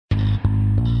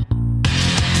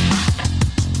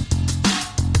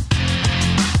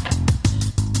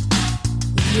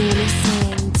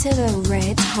to the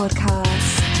Red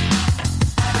Podcast.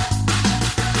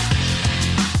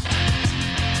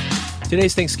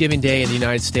 Today's Thanksgiving Day in the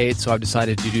United States, so I've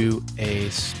decided to do a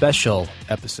special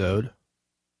episode.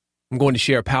 I'm going to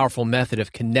share a powerful method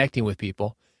of connecting with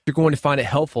people. You're going to find it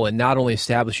helpful in not only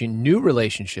establishing new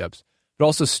relationships, but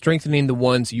also strengthening the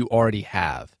ones you already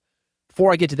have.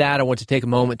 Before I get to that, I want to take a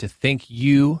moment to thank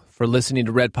you for listening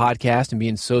to Red Podcast and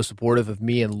being so supportive of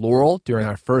me and Laurel during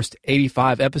our first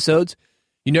 85 episodes.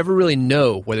 You never really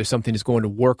know whether something is going to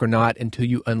work or not until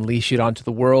you unleash it onto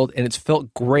the world, and it's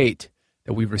felt great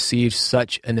that we've received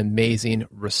such an amazing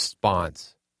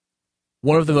response.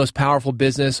 One of the most powerful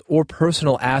business or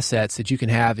personal assets that you can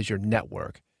have is your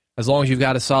network. As long as you've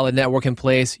got a solid network in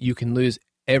place, you can lose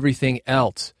everything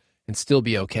else and still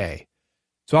be okay.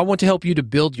 So I want to help you to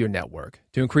build your network,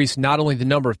 to increase not only the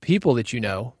number of people that you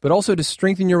know, but also to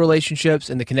strengthen your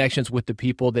relationships and the connections with the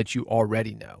people that you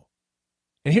already know.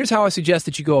 And here's how I suggest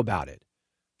that you go about it.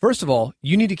 First of all,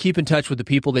 you need to keep in touch with the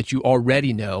people that you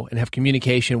already know and have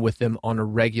communication with them on a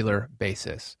regular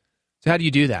basis. So how do you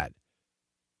do that?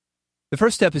 The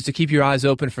first step is to keep your eyes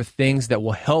open for things that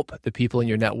will help the people in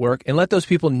your network and let those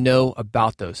people know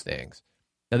about those things.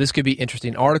 Now, this could be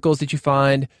interesting articles that you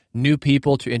find, new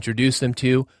people to introduce them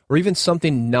to, or even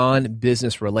something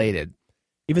non-business related.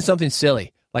 Even something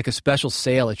silly, like a special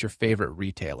sale at your favorite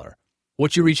retailer.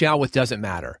 What you reach out with doesn't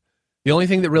matter. The only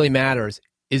thing that really matters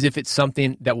is if it's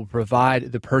something that will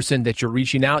provide the person that you're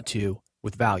reaching out to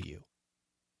with value.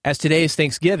 As today is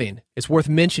Thanksgiving, it's worth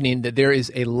mentioning that there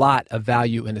is a lot of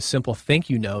value in a simple thank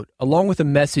you note, along with a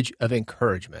message of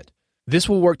encouragement. This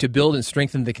will work to build and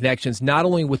strengthen the connections not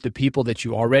only with the people that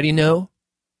you already know,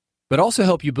 but also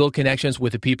help you build connections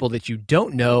with the people that you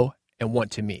don't know and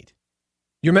want to meet.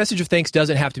 Your message of thanks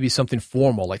doesn't have to be something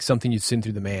formal, like something you'd send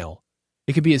through the mail.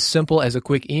 It could be as simple as a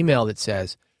quick email that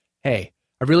says, "Hey,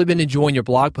 I've really been enjoying your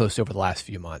blog posts over the last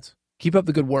few months. Keep up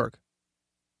the good work."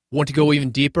 Want to go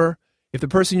even deeper? If the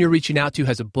person you're reaching out to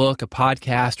has a book, a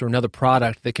podcast, or another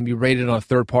product that can be rated on a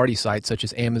third-party site such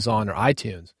as Amazon or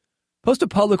iTunes, post a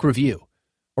public review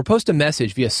or post a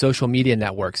message via social media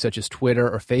networks such as Twitter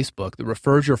or Facebook that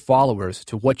refers your followers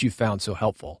to what you found so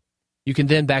helpful. You can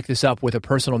then back this up with a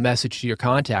personal message to your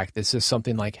contact that says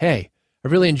something like, "Hey, I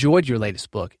really enjoyed your latest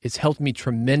book. It's helped me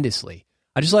tremendously.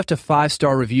 I just left a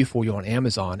 5-star review for you on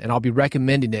Amazon, and I'll be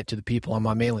recommending it to the people on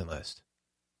my mailing list."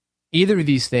 Either of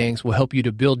these things will help you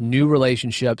to build new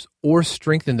relationships or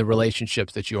strengthen the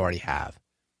relationships that you already have.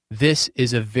 This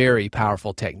is a very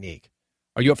powerful technique.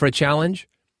 Are you up for a challenge?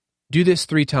 Do this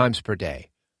 3 times per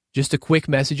day. Just a quick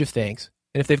message of thanks,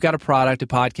 and if they've got a product, a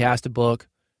podcast, a book,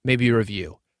 maybe a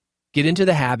review. Get into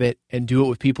the habit and do it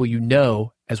with people you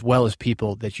know as well as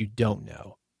people that you don't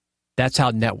know. That's how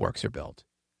networks are built.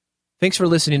 Thanks for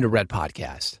listening to Red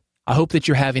Podcast. I hope that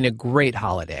you're having a great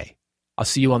holiday. I'll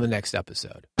see you on the next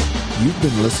episode. You've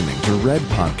been listening to Red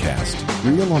Podcast,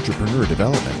 Real Entrepreneur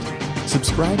Development.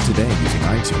 Subscribe today using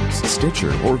iTunes,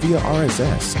 Stitcher, or via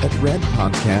RSS at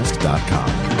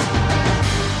redpodcast.com.